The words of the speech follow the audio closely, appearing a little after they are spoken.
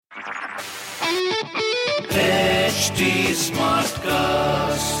HT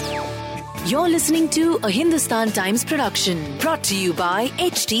Smartcast. You're listening to a Hindustan Times production brought to you by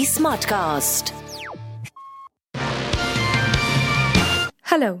HT Smartcast.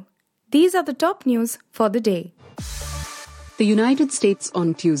 Hello, these are the top news for the day. The United States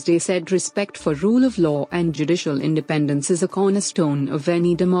on Tuesday said respect for rule of law and judicial independence is a cornerstone of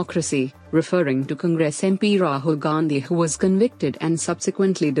any democracy, referring to Congress MP Rahul Gandhi, who was convicted and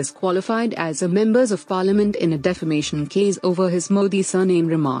subsequently disqualified as a member of parliament in a defamation case over his Modi surname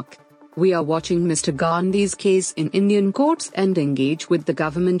remark. We are watching Mr. Gandhi's case in Indian courts and engage with the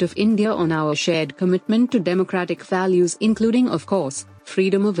Government of India on our shared commitment to democratic values, including, of course,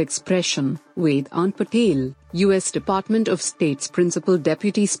 freedom of expression, Vedant Patel, U.S. Department of State's principal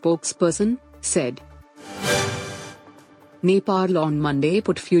deputy spokesperson, said. Nepal on Monday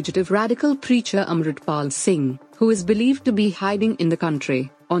put fugitive radical preacher Amritpal Singh, who is believed to be hiding in the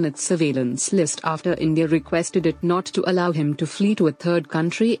country, on its surveillance list after India requested it not to allow him to flee to a third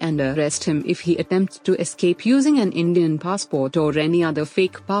country and arrest him if he attempts to escape using an Indian passport or any other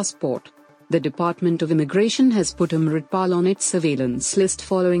fake passport. The Department of Immigration has put Amritpal on its surveillance list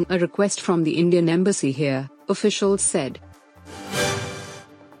following a request from the Indian embassy here, officials said.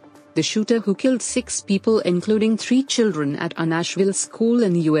 The shooter who killed 6 people including 3 children at a Nashville school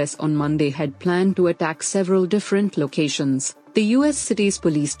in the U.S. on Monday had planned to attack several different locations, the U.S. city's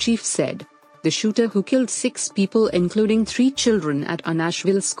police chief said. The shooter who killed 6 people including 3 children at a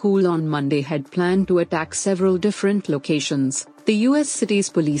Nashville school on Monday had planned to attack several different locations, the U.S. city's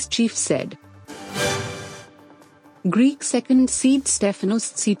police chief said. Greek second seed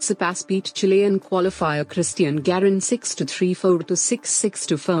Stefanos Tsitsipas beat Chilean qualifier Christian Garin 6-3,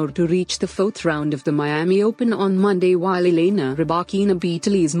 4-6, 6-4 to reach the 4th round of the Miami Open on Monday, while Elena Rybakina beat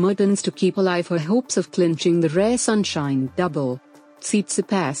Elise Mertens to keep alive her hopes of clinching the rare Sunshine Double.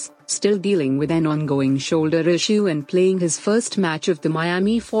 Tsitsipas, still dealing with an ongoing shoulder issue and playing his first match of the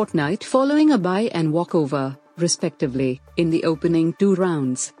Miami fortnight following a bye and walkover, respectively, in the opening 2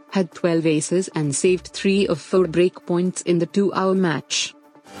 rounds, had 12 aces and saved 3 of 4 break points in the 2-hour match.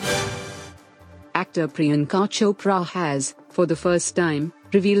 Actor Priyanka Chopra has, for the first time,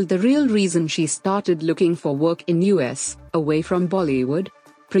 revealed the real reason she started looking for work in US, away from Bollywood.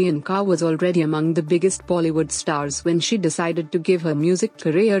 Priyanka was already among the biggest Bollywood stars when she decided to give her music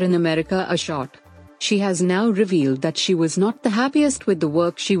career in America a shot. She has now revealed that she was not the happiest with the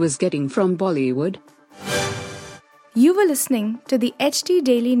work she was getting from Bollywood. You were listening to the HT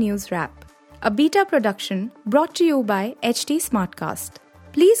Daily News Wrap, a beta production brought to you by HT Smartcast.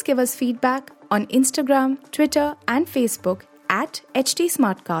 Please give us feedback on Instagram, Twitter and Facebook at HT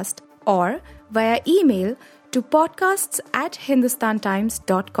Smartcast or via email to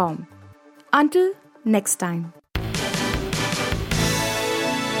podcasts@hindustantimes.com. Until next time.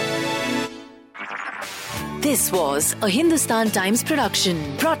 This was a Hindustan Times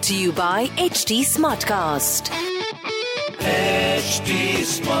production brought to you by HT Smartcast. HT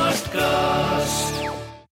Smartcast.